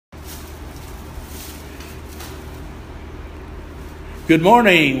Good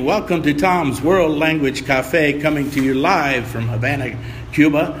morning. Welcome to Tom's World Language Cafe, coming to you live from Havana,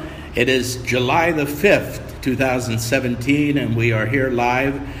 Cuba. It is July the 5th, 2017, and we are here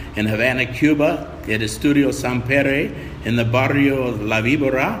live in Havana, Cuba. It is Studio San Pere in the barrio La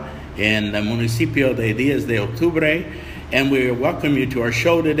Víbora in the municipio de Díaz de Octubre. And we welcome you to our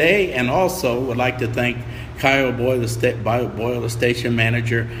show today, and also would like to thank Kyle Boyle, the station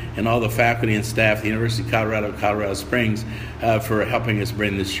manager, and all the faculty and staff at the University of Colorado Springs for helping us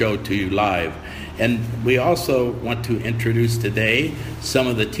bring this show to you live. And we also want to introduce today some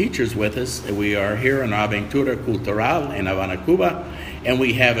of the teachers with us. We are here in Aventura Cultural in Havana, Cuba, and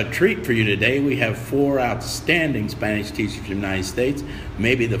we have a treat for you today. We have 4 outstanding Spanish teachers from the United States,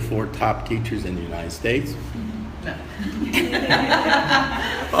 maybe the 4 top teachers in the United States.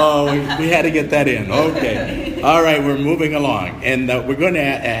 Oh, we had to get that in. Okay. All right, we're moving along. And we're going to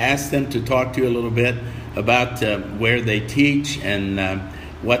ask them to talk to you a little bit about where they teach and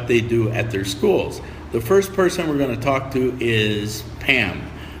what they do at their schools. The first person we're going to talk to is Pam.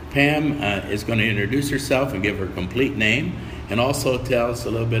 Pam is going to introduce herself and give her complete name, and also tell us a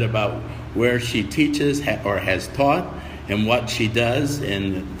little bit about where she teaches or has taught and what she does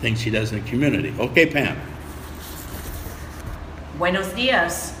and things she does in the community. Okay, Pam. Buenos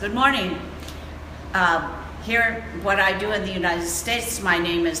dias. Good morning. Here, what I do in the United States, my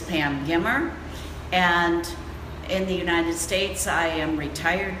name is Pam Gimmer, and in the United States, I am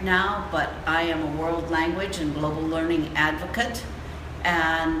retired now, but I am a world language and global learning advocate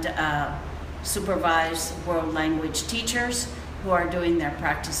and supervise world language teachers who are doing their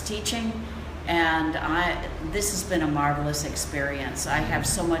practice teaching. And this has been a marvelous experience. I have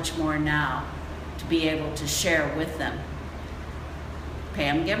so much more now to be able to share with them.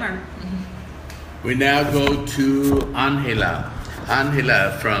 Pam Gimmer. We now go to Angela.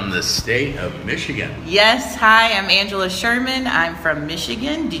 Angela from the state of Michigan. Yes, hi, I'm Angela Sherman. I'm from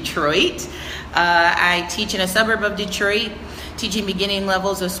Michigan, Detroit. I teach in a suburb of Detroit, teaching beginning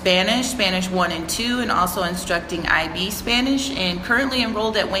levels of Spanish, Spanish 1 and 2, and also instructing IB Spanish, and currently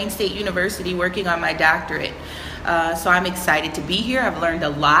enrolled at Wayne State University working on my doctorate. So I'm excited to be here. I've learned a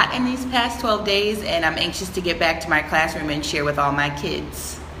lot in these past 12 days, and I'm anxious to get back to my classroom and share with all my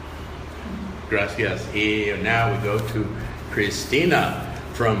kids. Gracias. Y now we go to Christina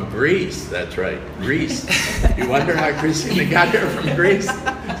from Greece. That's right, Greece. You wonder how Christina got here from Greece?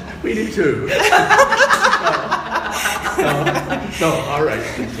 We do too. All right,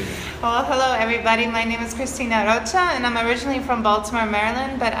 Christina. Well, hello everybody. My name is Christina Rocha, and I'm originally from Baltimore,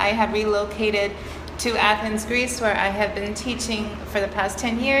 Maryland, but I have relocated to Athens, Greece, where I have been teaching for the past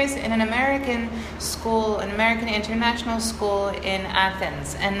 10 years in an American school, an American international school in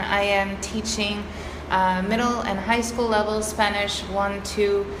Athens. And I am teaching middle and high school level Spanish 1,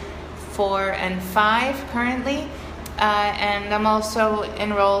 2, 4, and 5 currently. And I'm also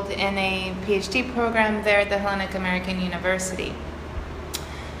enrolled in a PhD program there at the Hellenic American University.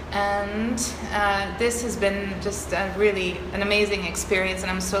 And this has been just really an amazing experience, and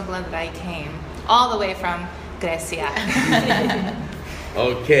I'm so glad that I came all the way from Grecia.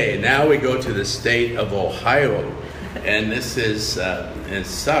 Okay, now we go to the state of Ohio, and this is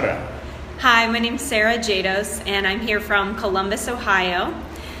Sarah. Hi, my name's Sarah Jados, and I'm here from Columbus, Ohio.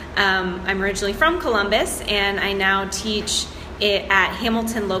 I'm originally from Columbus, and I now teach at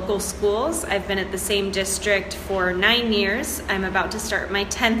Hamilton Local Schools. I've been at the same district for 9 years. I'm about to start my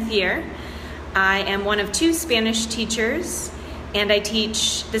 10th year. I am one of 2 Spanish teachers, and I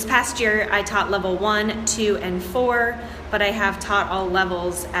teach, this past year I taught level 1, 2, and 4, but I have taught all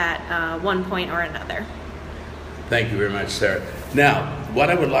levels at one point or another. Thank you very much, Sarah. Now, what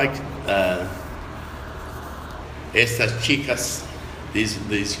I would like, estas chicas,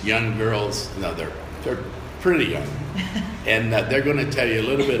 these young girls, no, they're pretty young, and they're going to tell you a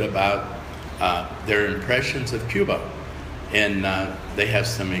little bit about their impressions of Cuba. And they have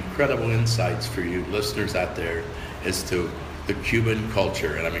some incredible insights for you listeners out there as to the Cuban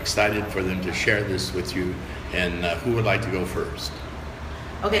culture, and I'm excited for them to share this with you. And who would like to go first?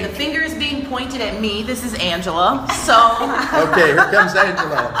 Okay, the finger is being pointed at me. This is Angela. So okay, here comes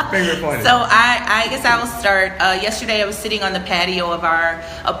Angela. Finger pointed. So I guess I will start. Yesterday I was sitting on the patio of our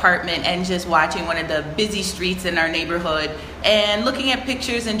apartment and just watching one of the busy streets in our neighborhood and looking at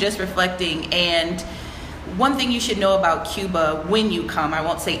pictures and just reflecting. And one thing you should know about Cuba when you come, I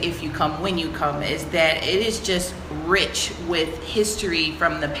won't say if you come, when you come, is that it is just rich with history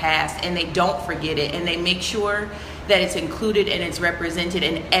from the past, and they don't forget it, and they make sure that it's included and it's represented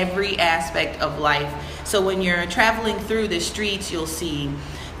in every aspect of life. So when you're traveling through the streets, you'll see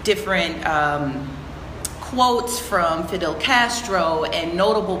different quotes from Fidel Castro and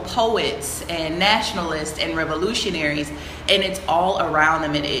notable poets and nationalists and revolutionaries, and it's all around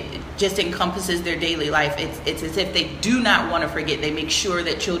them, and it just encompasses their daily life. It's as if they do not want to forget. They make sure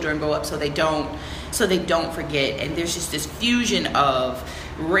that children grow up so they don't forget. And there's just this fusion of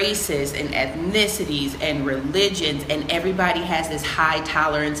races and ethnicities and religions, and everybody has this high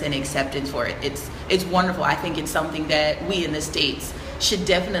tolerance and acceptance for it. It's wonderful. I think it's something that we in the States should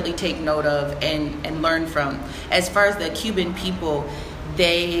definitely take note of and learn from. As far as the Cuban people,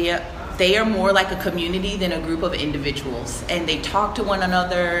 they are more like a community than a group of individuals, and they talk to one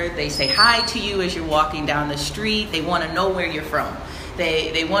another. They say hi to you as you're walking down the street. They want to know where you're from.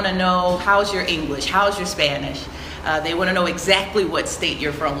 They want to know, how's your English, how's your Spanish. They want to know exactly what state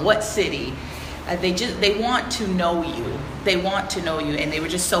you're from, what city. They want to know you. They want to know you, and they were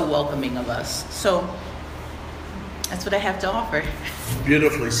just so welcoming of us. So that's what I have to offer.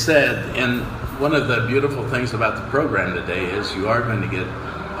 Beautifully said. And one of the beautiful things about the program today is you are going to get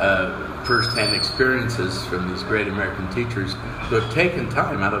first-hand experiences from these great American teachers who have taken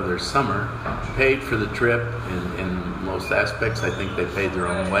time out of their summer, paid for the trip in most aspects. I think they paid their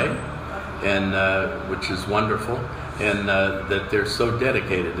own way, and which is wonderful, and that they're so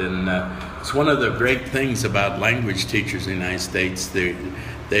dedicated. And it's one of the great things about language teachers in the United States.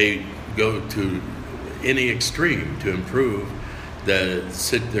 They go to any extreme to improve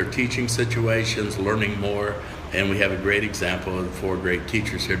their teaching situations, learning more, and we have a great example of 4 great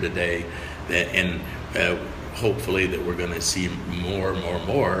teachers here today, and hopefully that we're going to see more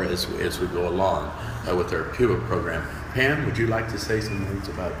as we go along with our Cuba program. Pam, would you like to say some words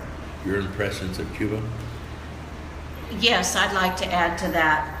about your impressions of Cuba? Yes, I'd like to add to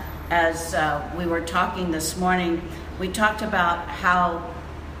that. As we were talking this morning, we talked about how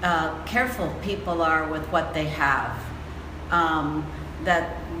careful people are with what they have, and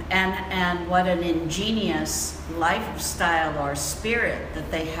what an ingenious lifestyle or spirit that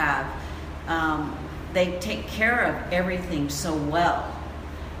they have. They take care of everything so well,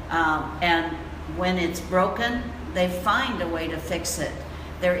 and when it's broken, they find a way to fix it.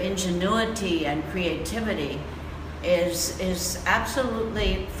 Their ingenuity and creativity is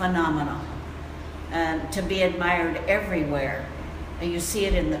absolutely phenomenal, and to be admired everywhere. You see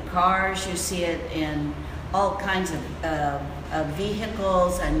it in the cars, you see it in all kinds of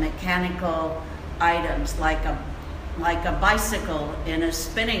vehicles and mechanical items, like a bicycle in a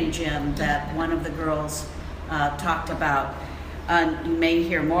spinning gym that one of the girls talked about. You may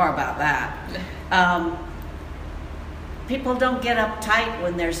hear more about that. People don't get uptight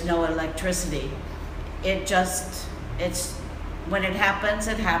when there's no electricity. When it happens,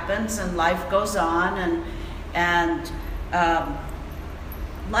 and life goes on, and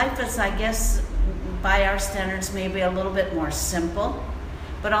life is, I guess, by our standards, maybe a little bit more simple,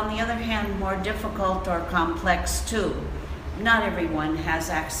 but on the other hand, more difficult or complex too. Not everyone has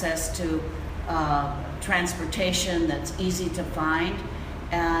access to transportation that's easy to find,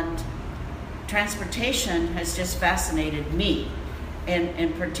 and transportation has just fascinated me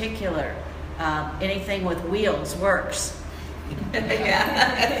in particular. Anything with wheels works. And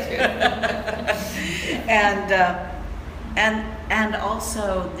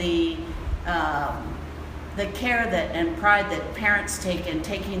also the care and pride that parents take in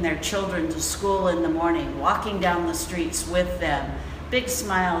taking their children to school in the morning, walking down the streets with them, big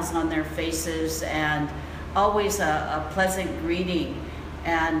smiles on their faces, and always a pleasant greeting.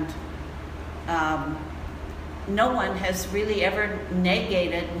 And no one has really ever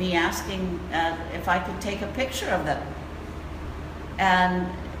negated me asking if I could take a picture of them. And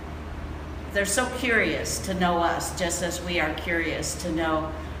they're so curious to know us, just as we are curious to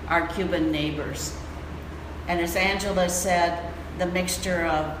know our Cuban neighbors. And as Angela said, the mixture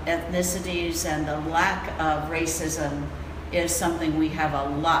of ethnicities and the lack of racism is something we have a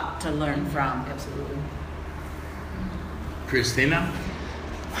lot to learn from. Absolutely. Christina?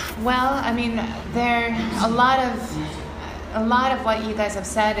 Well, I mean, a lot of what you guys have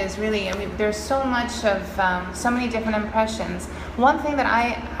said is really, I mean, there's so much of so many different impressions. One thing that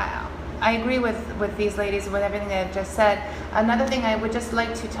I agree with these ladies, with everything they've just said. Another thing I would just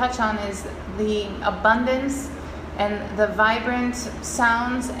like to touch on is the abundance and the vibrant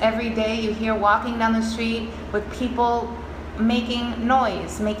sounds every day you hear walking down the street with people making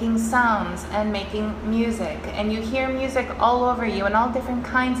noise, making sounds, and making music. And you hear music all over you, and all different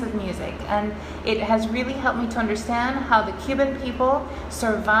kinds of music. And it has really helped me to understand how the Cuban people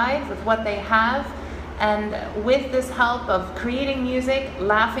survive with what they have. And with this help of creating music,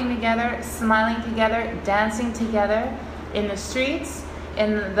 laughing together, smiling together, dancing together in the streets,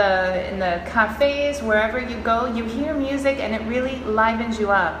 in the cafes, wherever you go, you hear music and it really livens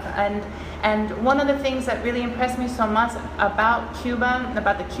you up. And one of the things that really impressed me so much about Cuba,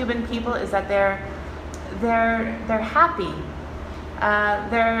 about the Cuban people, is that they're happy.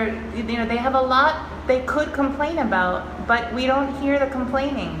 They have a lot they could complain about, but we don't hear the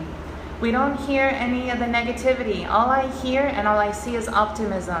complaining. We don't hear any of the negativity. All I hear and all I see is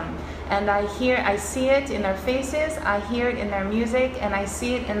optimism. And I see it in their faces, I hear it in their music, and I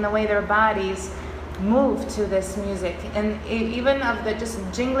see it in the way their bodies move to this music. And even of the just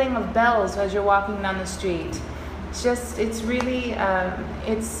jingling of bells as you're walking down the street. It's really,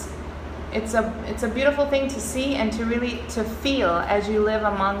 it's a beautiful thing to see and to feel as you live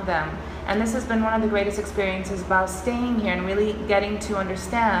among them. And this has been one of the greatest experiences about staying here and really getting to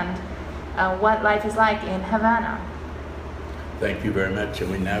understand what life is like in Havana. Thank you very much.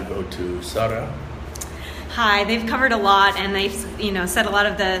 And we now go to Sara. Hi, they've covered a lot and they've said a lot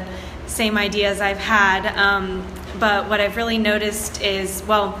of the same ideas I've had. But what I've really noticed is,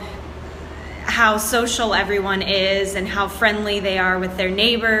 how social everyone is and how friendly they are with their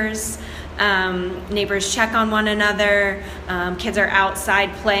neighbors. Neighbors check on one another. Kids are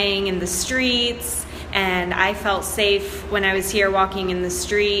outside playing in the streets. And I felt safe when I was here walking in the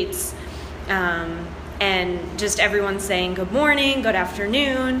streets. And just everyone saying good morning, good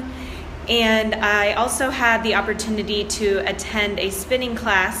afternoon. And I also had the opportunity to attend a spinning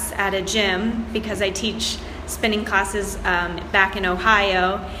class at a gym because I teach spinning classes back in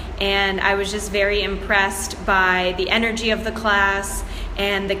Ohio. And I was just very impressed by the energy of the class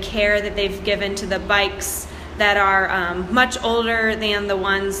and the care that they've given to the bikes that are much older than the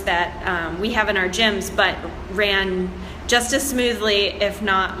ones that we have in our gyms, but ran just as smoothly, if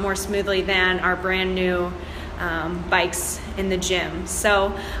not more smoothly, than our brand new bikes in the gym.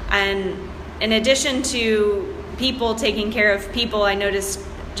 So, and in addition to people taking care of people, I noticed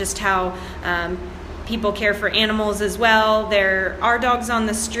just how people care for animals as well. There are dogs on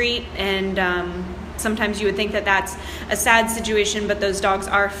the street, and sometimes you would think that that's a sad situation, but those dogs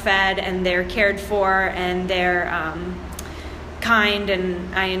are fed and they're cared for and they're kind,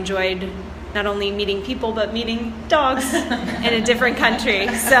 and I enjoyed not only meeting people, but meeting dogs in a different country.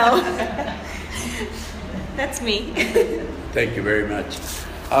 So that's me. Thank you very much.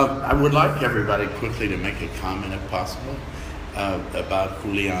 I would like everybody quickly to make a comment, if possible, about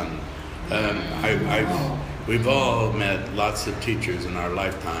Julian. We've all met lots of teachers in our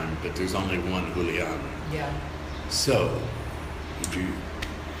lifetime, but there's only one Julian. Yeah. So, would you?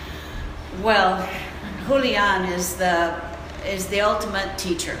 Well, Julian is the ultimate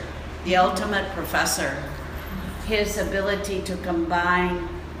teacher, the ultimate professor. His ability to combine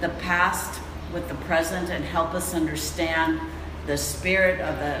the past with the present and help us understand the spirit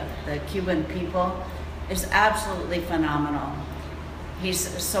of the Cuban people is absolutely phenomenal. He's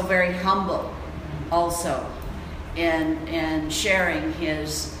so very humble also in sharing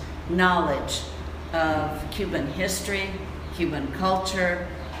his knowledge of Cuban history, Cuban culture,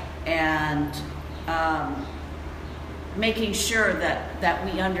 and making sure that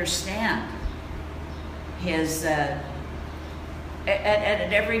we understand his at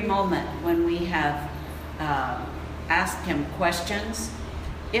every moment when we have asked him questions.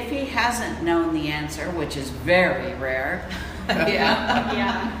 If he hasn't known the answer, which is very rare,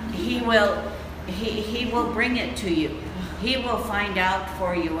 he will bring it to you. He will find out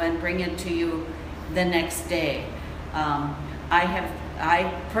for you and bring it to you the next day.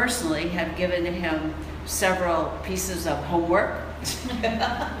 I personally have given him several pieces of homework,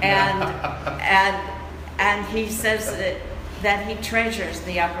 and he says that he treasures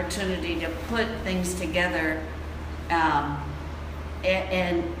the opportunity to put things together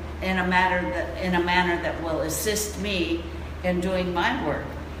in a manner that will assist me in doing my work,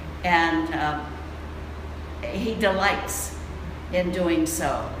 and he delights in doing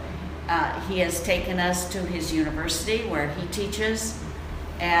so. He has taken us to his university where he teaches,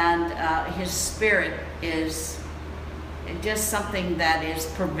 and his spirit is just something that is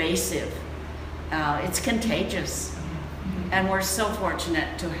pervasive. It's contagious, and we're so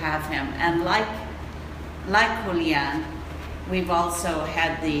fortunate to have him. And like Julian, we've also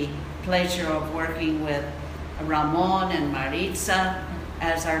had the pleasure of working with Ramon and Maritza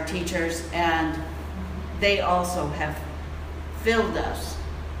as our teachers, and they also have filled us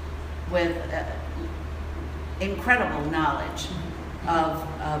with incredible knowledge of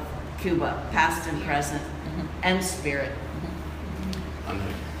Cuba, past and present, and spirit.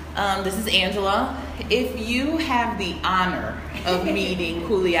 This is Angela. If you have the honor of meeting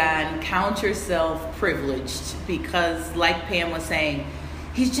Julian, count yourself privileged, because like Pam was saying,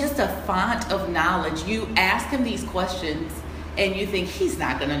 he's just a font of knowledge. You ask him these questions and you think he's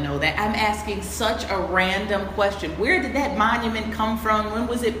not going to know that. I'm asking such a random question. Where did that monument come from? When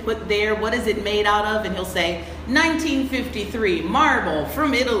was it put there? What is it made out of? And he'll say 1953, marble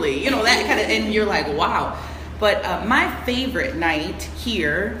from Italy, that kind of, and you're like, wow. But my favorite night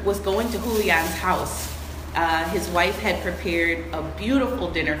here was going to Julian's house. His wife had prepared a beautiful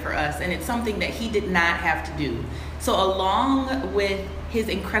dinner for us, and it's something that he did not have to do. So along with his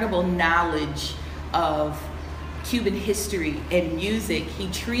incredible knowledge of Cuban history and music, he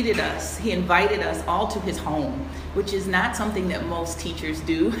invited us all to his home, which is not something that most teachers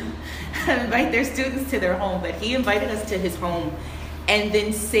do, invite their students to their home, but he invited us to his home and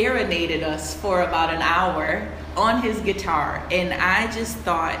then serenaded us for about an hour on his guitar. And I just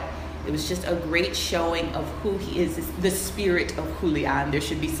thought it was just a great showing of who he is, the spirit of Julian. There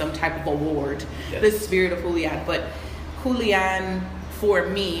should be some type of award, yes. The spirit of Julian. But Julian, for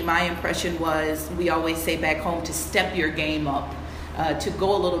me, my impression was, we always say back home, to step your game up, to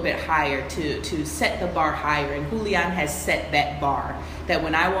go a little bit higher, to set the bar higher. And Julian has set that bar, that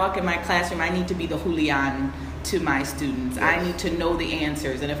when I walk in my classroom, I need to be the Julian to my students. Yes. I need to know the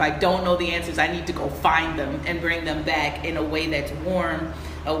answers. And if I don't know the answers, I need to go find them and bring them back in a way that's warm,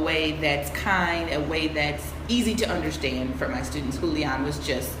 a way that's kind, a way that's easy to understand for my students. Julian was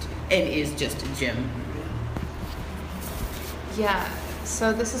just, and is just a gem. Yeah,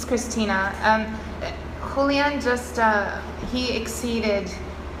 so this is Christina. Julian just, he exceeded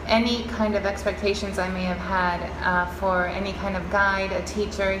any kind of expectations I may have had for any kind of guide, a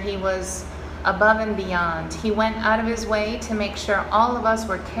teacher. He was above and beyond. He went out of his way to make sure all of us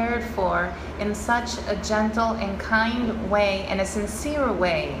were cared for in such a gentle and kind way and a sincere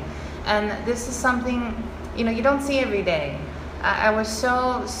way. And this is something, you don't see every day. I was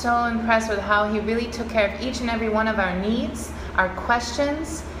so impressed with how he really took care of each and every one of our needs, our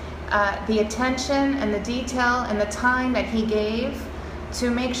questions, the attention and the detail and the time that he gave to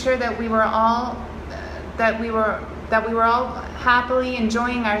make sure that we were all happily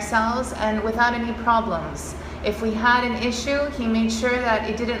enjoying ourselves and without any problems. If we had an issue, he made sure that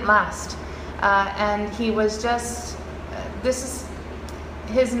it didn't last. And he was just, this is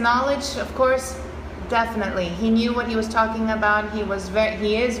his knowledge, of course, definitely. He knew what he was talking about. He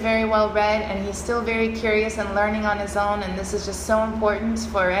is very well read, and he's still very curious and learning on his own. And this is just so important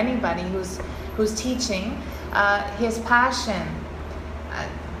for anybody who's teaching. His passion.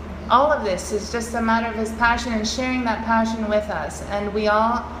 All of this is just a matter of his passion and sharing that passion with us. And we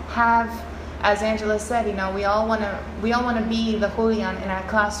all have, as Angela said, we all want to be the Julian in our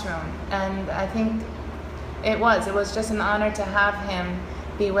classroom. And I think it was just an honor to have him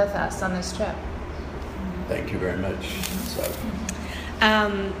be with us on this trip. Thank you very much. So.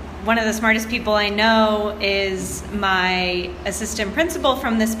 One of the smartest people I know is my assistant principal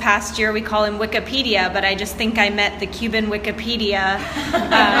from this past year. We call him Wikipedia, but I just think I met the Cuban Wikipedia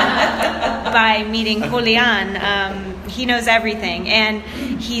by meeting Julian. He knows everything, and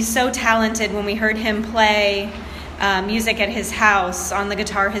he's so talented. When we heard him play music at his house on the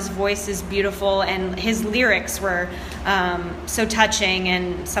guitar, his voice is beautiful, and his lyrics were so touching,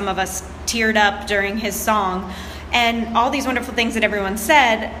 and some of us teared up during his song. And all these wonderful things that everyone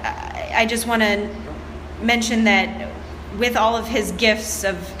said, I just want to mention that with all of his gifts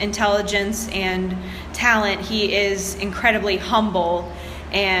of intelligence and talent, he is incredibly humble,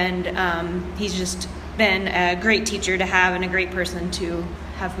 and he's just been a great teacher to have and a great person to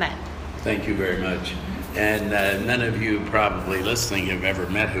have met. Thank you very much. And none of you probably listening have ever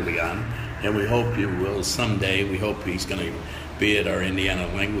met Julian, and we hope you will someday. We hope he's going to be at our Indiana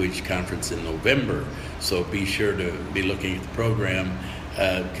Language Conference in November. So be sure to be looking at the program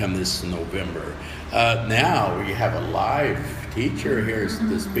come this November. Now we have a live teacher here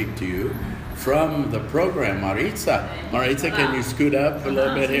to speak to you from the program, Maritza. Maritza, can you scoot up a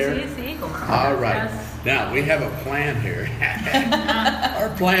little bit here? All right. Now we have a plan here.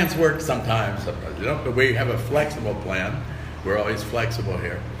 Our plans work sometimes. But we have a flexible plan. We're always flexible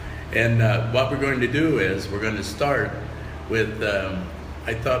here. And what we're going to do is we're going to start with,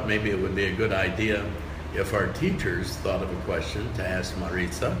 I thought maybe it would be a good idea if our teachers thought of a question to ask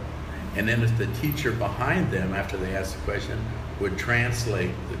Maritza, and then if the teacher behind them, after they ask the question, would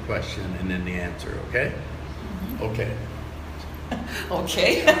translate the question and then the answer, okay? Okay.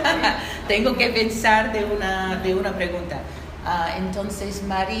 Okay. Tengo que pensar de una pregunta. Entonces,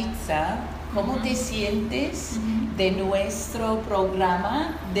 Maritza, ¿cómo te sientes de nuestro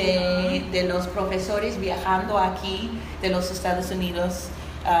programa de los profesores viajando aquí de los Estados Unidos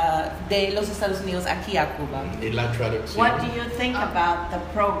aquí a Cuba? What do you think about the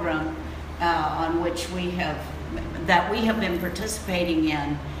program on which we have been participating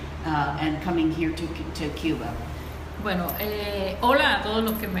in and coming here to Cuba? Bueno, hola a todos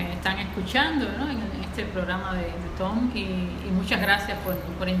los que me están escuchando, ¿no? en este programa de Tom y muchas gracias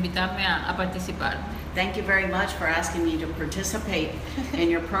por invitarme a participar. Thank you very much for asking me to participate in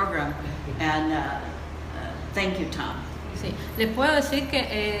your program, and thank you, Tom. Sí, les puedo decir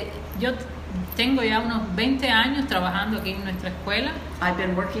que yo tengo ya unos 20 años trabajando aquí en nuestra escuela. I've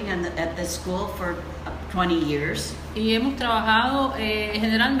been working at this school for 20 years. Y hemos trabajado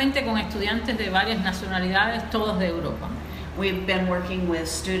generalmente con estudiantes de varias nacionalidades, todos de Europa. We've been working with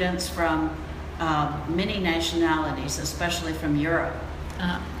students from many nationalities, especially from Europe.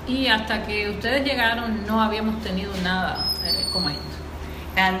 Y hasta que ustedes llegaron no habíamos tenido nada como esto.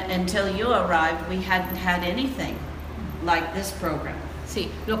 And until you arrived, we hadn't had anything like this program. Sí,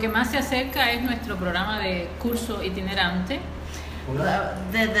 lo que más se acerca es nuestro programa de curso itinerante.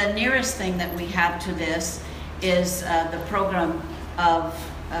 The nearest thing that we have to this is the program of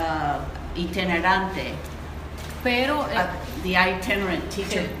itinerante. Pero the itinerant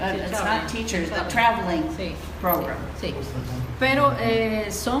teacher, it's not teachers, the traveling program. Sí. Pero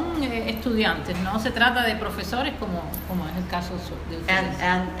son estudiantes, no se trata de profesores como es el caso de ustedes.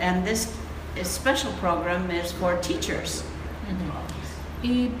 And this special program is for teachers.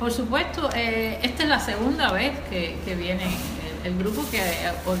 Y por supuesto, esta es la segunda vez que viene el grupo que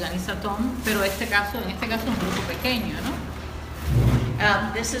organiza Tom, pero en este caso es un grupo pequeño, ¿no?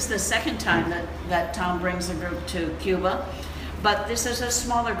 This is the second time that Tom brings a group to Cuba, but this is a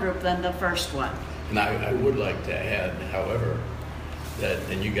smaller group than the first one. And I would like to add, however, that,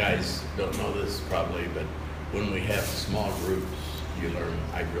 and you guys don't know this probably, but when we have small groups, you learn,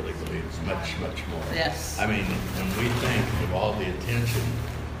 I really believe, much, much more. Yes. I mean, when we think of all the attention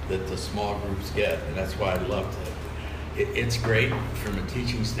that the small groups get, and that's why I love it. It's great from a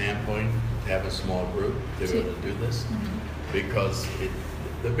teaching standpoint to have a small group to be able to do this, because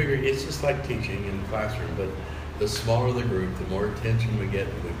the bigger, it's just like teaching in the classroom, but the smaller the group, the more attention we get,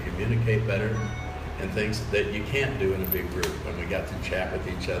 we communicate better, and things that you can't do in a big group when we got to chat with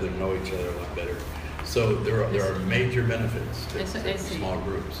each other, know each other a lot better. So there are major benefits to small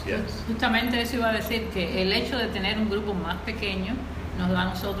groups, yes. Justamente eso iba a decir, que el hecho de tener un grupo más pequeño nos da a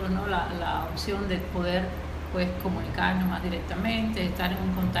nosotros, ¿no?, la opción de poder pues comunicarnos más directamente, estar en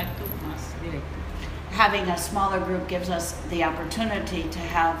un contacto más directo. Having a smaller group gives us the opportunity to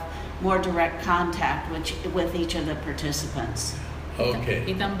have more direct contact with each of the participants. Okay.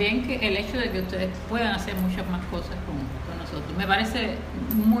 Y también que el hecho de que ustedes puedan hacer muchas más cosas con nosotros. Me parece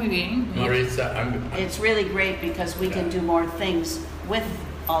muy bien. Maritza, it's really great because we can do more things with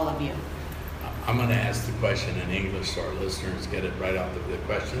all of you. I'm going to ask the question in English so our listeners get it right out of the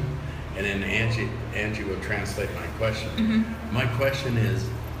question. And then Angie will translate my question. Mm-hmm. My question is,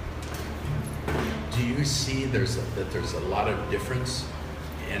 do you see that there's a lot of difference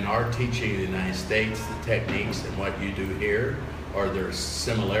in our teaching in the United States, the techniques and what you do here? Are there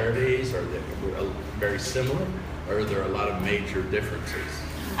similarities? Are they very similar? Or are there a lot of major differences?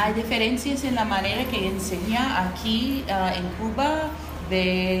 Hay diferencias en la manera que enseña aquí en Cuba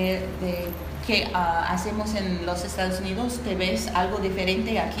de que hacemos en los Estados Unidos. ¿Te ves algo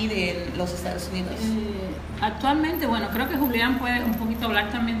diferente aquí de los Estados Unidos? Actualmente, bueno, creo que Julián puede un poquito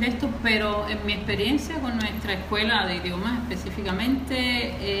hablar también de esto, pero en mi experiencia con nuestra escuela de idiomas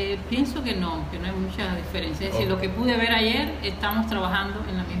específicamente, pienso que no hay mucha diferencia. Es decir, lo que pude ver ayer, estamos trabajando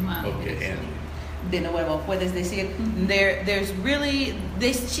en la misma dirección. De nuevo, puedes decir, there's really,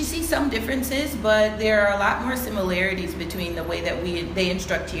 she sees some differences, but there are a lot more similarities between the way that they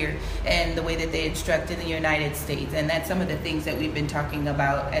instruct here and the way that they instruct in the United States. And that's some of the things that we've been talking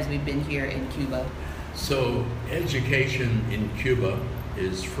about as we've been here in Cuba. So education in Cuba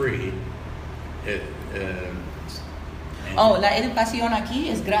is free. La educación aquí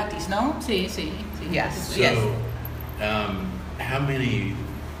es gratis, ¿no? Sí. Yes. So, how many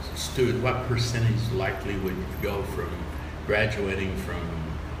students, what percentage likely would go from graduating from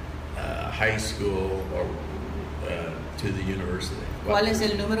high school or to the university? ¿Cuál es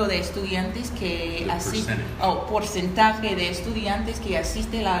el número de estudiantes que asisten, porcentaje de estudiantes que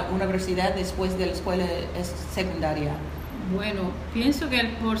asiste a la universidad después de la escuela secundaria? Bueno, pienso que el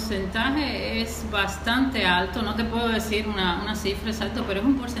porcentaje es bastante alto. No te puedo decir una cifra exacta, pero es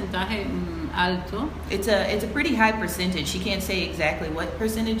un porcentaje alto. It's a pretty high percentage. She can't say exactly what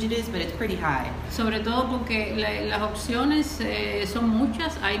percentage it is, but it's pretty high. Sobre todo porque las opciones son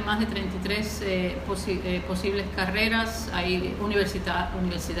muchas. Hay más de 33 posibles carreras. Hay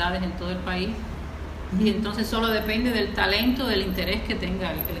universidades en todo el país. y entonces solo depende del talento, del interés que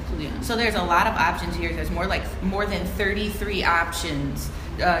tenga el estudiante. So there's a lot of options here. There's more than 33 options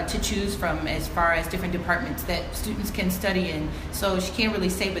to choose from as far as different departments that students can study in. So she can't really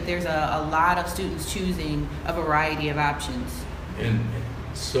say, but there's a lot of students choosing a variety of options. And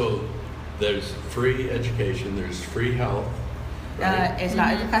so there's free education, there's free health. Right? Es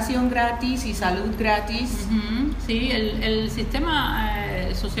la educación gratis y salud gratis. Sí, el sistema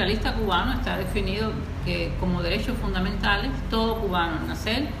socialista cubano está definido que como derechos fundamentales, todo cubano al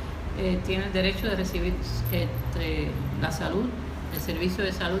nacer tiene el derecho de recibir la salud, el servicio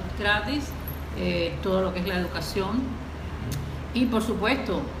de salud gratis, todo lo que es la educación. Y por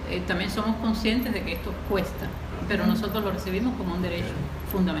supuesto, también somos conscientes de que esto cuesta, pero nosotros lo recibimos como un derecho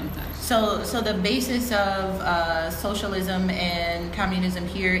fundamental. So the basis of socialism and communism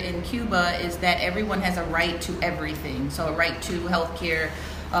here in Cuba is that everyone has a right to everything. So a right to healthcare,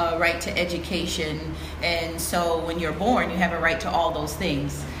 a right to education, and so when you're born, you have a right to all those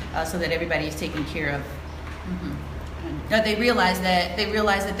things, so that everybody is taken care of. Now they realize that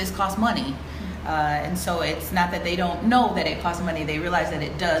this costs money. And so it's not that they don't know that it costs money, they realize that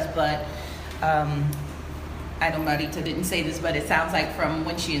it does, but I know Marita didn't say this, but it sounds like from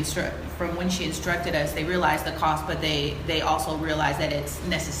when she instructed us, they realized the cost, but they also realize that it's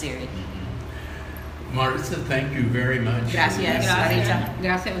necessary. Marita, thank you very much. Gracias, Marita.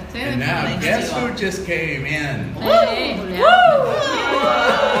 Gracias a ustedes. And now, Thanks guess to you all. who just came in? Hey,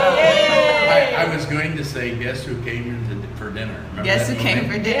 I was going to say, guess who came in for dinner? Remember Guess that who came movie?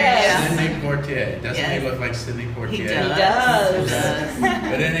 for dinner? Yes. Sidney Poitier. Doesn't Yes. he look like Sidney Poitier? He does.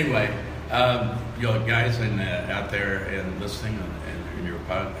 But anyway, you know, guys out there and listening, and your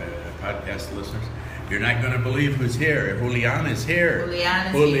podcast listeners, you're not going to believe who's here. Julian is here.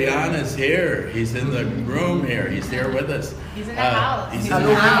 Julian is here. He's in the room here. He's here with us. He's in the house. He's in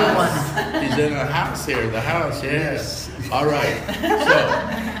the house. He's in the house here. The house, yes. All right.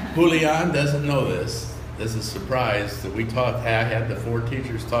 So, Julian doesn't know this. This is a surprise that I had the 4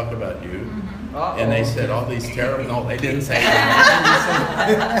 teachers talk about you. And they said all these terrible, no, they didn't say that.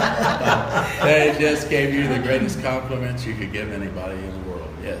 They just gave you the greatest compliments you could give anybody in the world,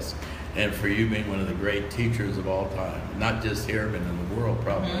 yes. And for you being one of the great teachers of all time, not just here, but in the world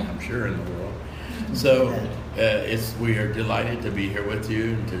probably, I'm sure in the world. So we are delighted to be here with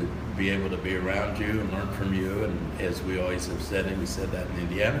you and to be able to be around you and learn from you. And as we always have said, and we said that in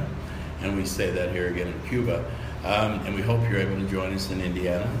Indiana, and we say that here again in Cuba. And we hope you're able to join us in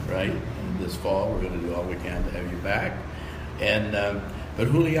Indiana, right? This fall, we're going to do all we can to have you back. And but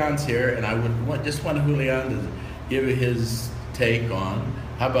Julian's here, and I would just want Julian to give his take on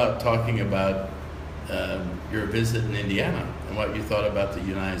how about talking about your visit in Indiana and what you thought about the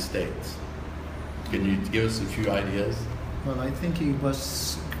United States. Can you give us a few ideas? Well, I think it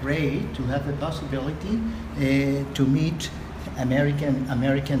was great to have the possibility to meet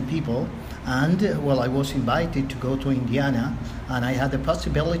American people. And well, I was invited to go to Indiana, and I had the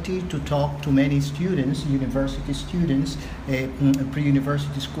possibility to talk to many students, university students,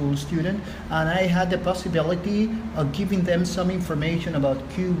 pre-university school students, and I had the possibility of giving them some information about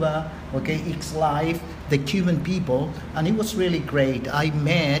Cuba, its life, the Cuban people, and it was really great. I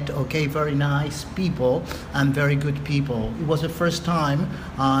met, very nice people and very good people. It was the first time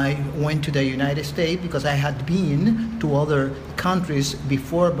I went to the United States because I had been to other countries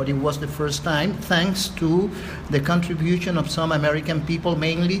before, but it was the first time, thanks to the contribution of some American people,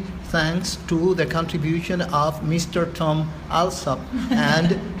 mainly thanks to the contribution of Mr. Tom Alsop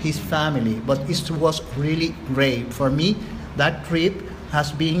and his family. But it was really great. For me, that trip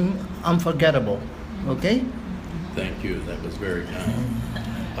has been unforgettable. Okay? Thank you. That was very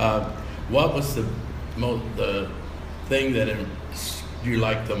kind. What was the thing that you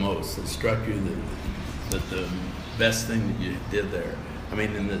liked the most, that struck you, that the best thing that you did there? I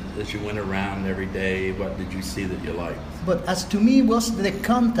mean, as you went around every day, what did you see that you liked? But as to me was the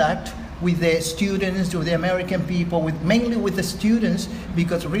contact with the students, with the American people, mainly with the students,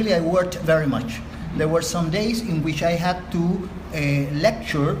 because really I worked very much. There were some days in which I had to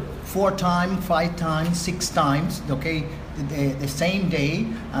lecture 4 times, 5 times, 6 times, the same day,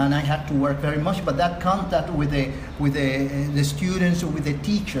 and I had to work very much. But that contact with the students, with the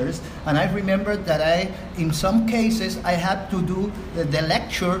teachers, and I remember that in some cases, I had to do the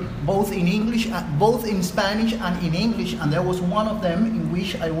lecture both in English, both in Spanish and in English, and there was one of them in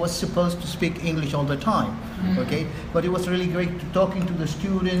which I was supposed to speak English all the time. Okay, but it was really great talking to the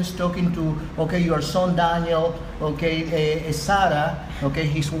students, talking to your son Daniel, Sarah,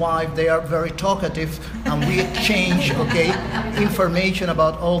 his wife. They are very talkative, and we exchange information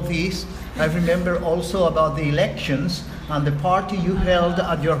about all this. I remember also about the elections, and the party you held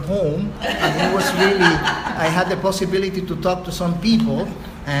at your home, and it was really, I had the possibility to talk to some people,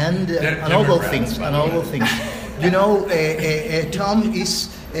 and all those things, You know, Tom is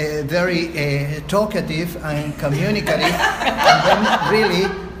very talkative and communicative, and then really,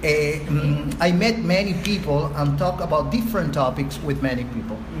 I met many people and talked about different topics with many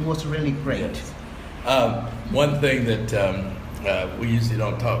people. It was really great. Yes. One thing that we usually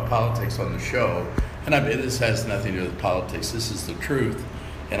don't talk politics on the show, and I mean, this has nothing to do with politics. This is the truth,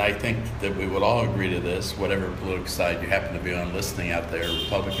 and I think that we would all agree to this, whatever political side you happen to be on listening out there,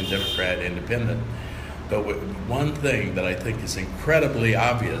 Republican, Democrat, Independent. But one thing that I think is incredibly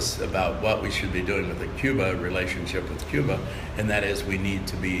obvious about what we should be doing with the Cuba relationship with Cuba, and that is we need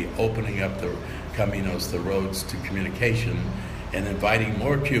to be opening up the caminos, the roads to communication, and inviting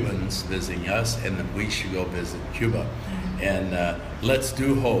more Cubans visiting us, and that we should go visit Cuba. And let's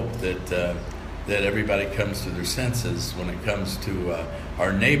do hope that everybody comes to their senses when it comes to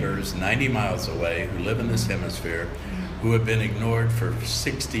our neighbors 90 miles away who live in this hemisphere, who have been ignored for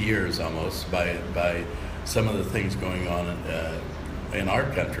 60 years almost by some of the things going on in our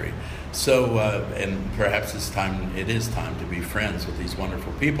country. So, and perhaps it is time to be friends with these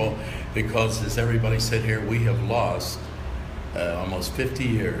wonderful people, because as everybody said here, we have lost almost 50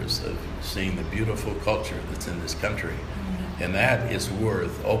 years of seeing the beautiful culture that's in this country. And that is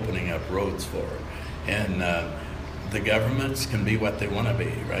worth opening up roads for. And the governments can be what they want to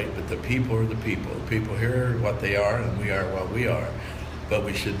be, right? But the people are the people. The people here are what they are, and we are what we are. But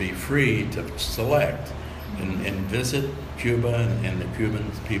we should be free to select and visit Cuba and the Cuban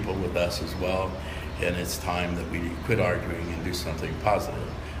people with us as well. And it's time that we quit arguing and do something positive.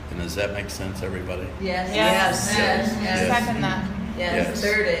 And does that make sense, everybody? Yes. Yes. Second that. Yes.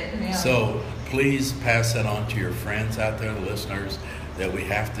 Third it. Yeah. So please pass that on to your friends out there, the listeners, that we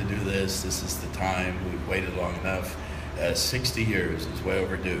have to do this. This is the time. We've waited long enough. 60 years is way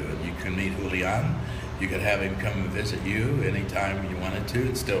overdue. And you can meet Julian. You could have him come and visit you anytime you wanted to,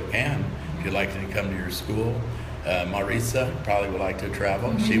 and still can. If you'd like him to come to your school. Marisa probably would like to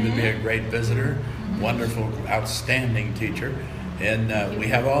travel. She would be a great visitor. Wonderful, outstanding teacher. And we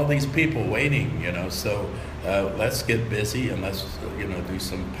have all these people waiting, so let's get busy and let's, do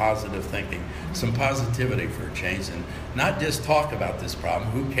some positive thinking, some positivity for a change, and not just talk about this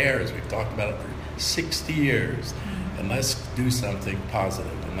problem. Who cares? We've talked about it for 60 years. And let's do something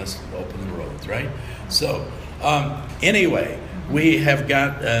positive, and let's open the roads, right? So, anyway, we have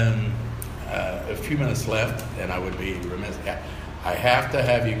got a few minutes left, and I would be remiss. I have to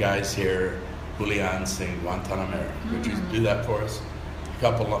have you guys hear Julian sing Guantanamera. Would you do that for us? A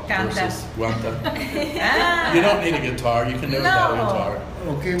couple of verses. You don't need a guitar. You can do it without a guitar.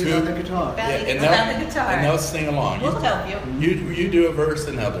 Okay, without the guitar. And they'll sing along. We'll help you. You do a verse,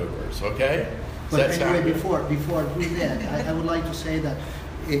 and they'll do a verse, okay? But anyway, before I do that, I would like to say that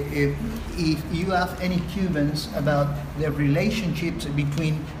if you have any Cubans about the relationships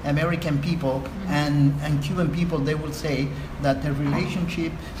between American people and Cuban people, they will say that the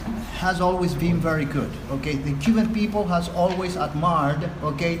relationship has always been very good. Okay, the Cuban people has always admired,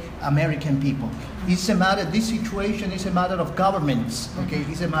 American people. It's a matter. This situation is a matter of governments. Okay,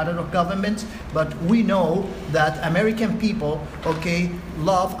 it's a matter of governments. But we know that American people,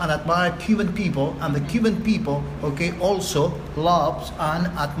 love and admire Cuban people, and the Cuban people, also loves and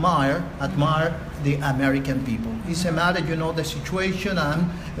admire the American people. It's a matter, the situation, and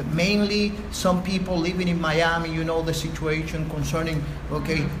mainly some people living in Miami, the situation concerning,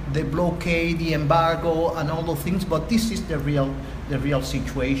 the blockade, the embargo, and all those things. But this is the real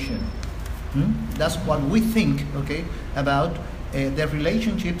situation. That's what we think, about the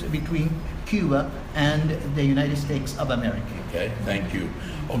relationships between Cuba and the United States of America. Okay, thank you.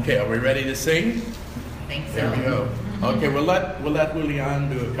 Okay, are we ready to sing? I think so. There we go. Okay, we'll let Julian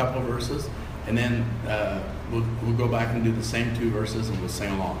do a couple verses, and then we'll go back and do the same two verses, and we'll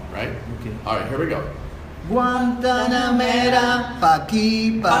sing along, right? Okay. All right, here we go. Guantanamera, pa'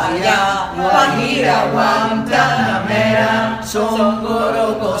 aquí, pa' allá, Guajira, Guantanamera,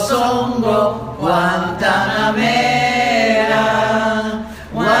 Songo, Songo, Guantanamera,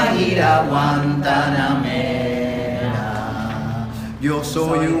 Guajira, Guantanamera. Yo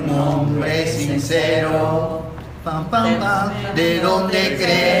soy un hombre sincero, pam, pam, pam, de donde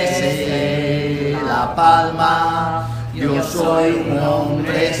crece la palma. Yo soy un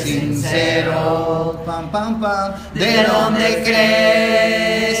hombre sincero, pam, pam, pam, de donde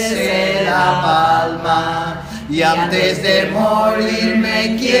crece la palma. Y antes de morir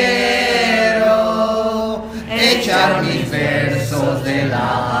me quiero echar mis versos del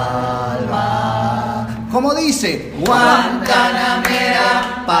alma. ¿Cómo dice?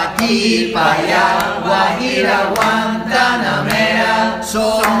 Guantanamera, pa' aquí, pa' allá, Guajira, Guantanamera,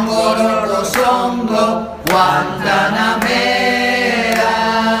 songo, roco, songo,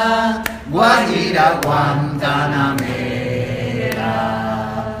 Guantanamera, Guajira,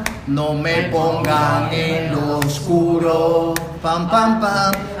 Guantanamera. No me pongan en lo oscuro, pam, pam,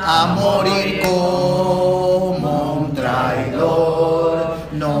 pam, a morir como un traidor.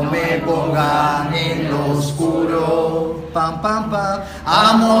 No me pongan en lo oscuro, pam, pam, pam,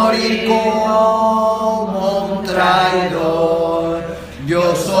 a morir como un traidor.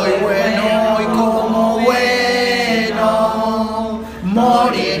 Yo soy bueno y como bueno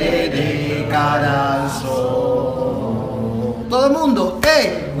moriré de cara al sol. Todo el mundo,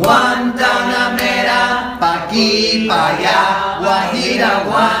 ¡hey! Guantanamera, pa' aquí, pa' allá, Guajira,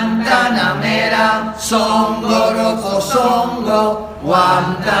 Guantanamera, songo, roco, songo,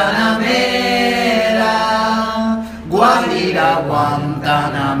 Guantanamera, Guajira,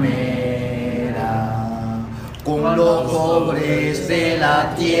 Guantanamera. Con los pobres de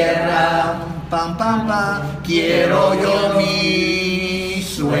la tierra, pam, pam, pam, quiero yo mi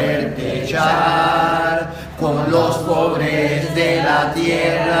suerte echar. Con los pobres de la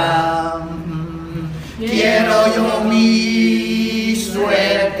tierra, quiero yo mi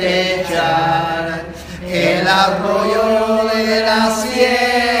suerte echar. El arroyo de la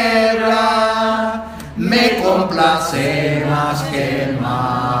sierra me complace más que el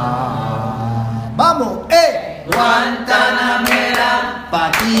mar. ¡Vamos! Guantanamera, pa'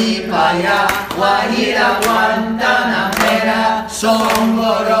 aquí, pa' allá, Guajira, Guantanamera,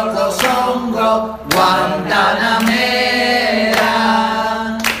 songo, roco, songo, Guantanamera,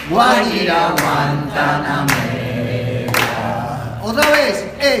 Guajira, Guantanamera. Otra vez,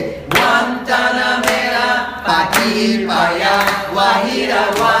 Guantanamera, pa' aquí, pa' allá, Guajira,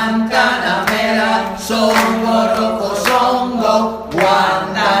 Guantanamera, songo, roco, songo,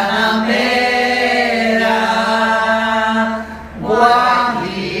 Guantanamera.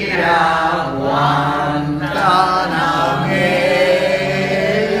 Guajira, Guantanamera.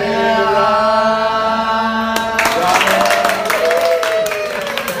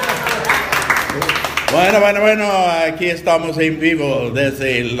 Bueno, aquí estamos en vivo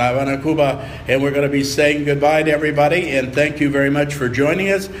desde La Habana, Cuba, and we're going to be saying goodbye to everybody, and thank you very much for joining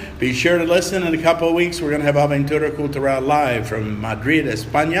us. Be sure to listen in a couple of weeks. We're going to have Aventura Cultural live from Madrid,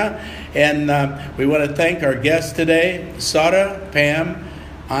 España, and we want to thank our guests today, Sara, Pam,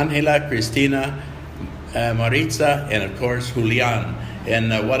 Angela, Cristina, Maritza, and of course, Julian.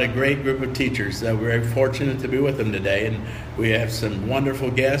 And what a great group of teachers. We're very fortunate to be with them today. And we have some wonderful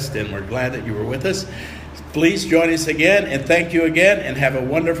guests, and we're glad that you were with us. Please join us again, and thank you again, and have a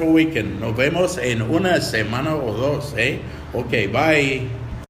wonderful weekend. Nos vemos en una semana o dos. Okay, bye.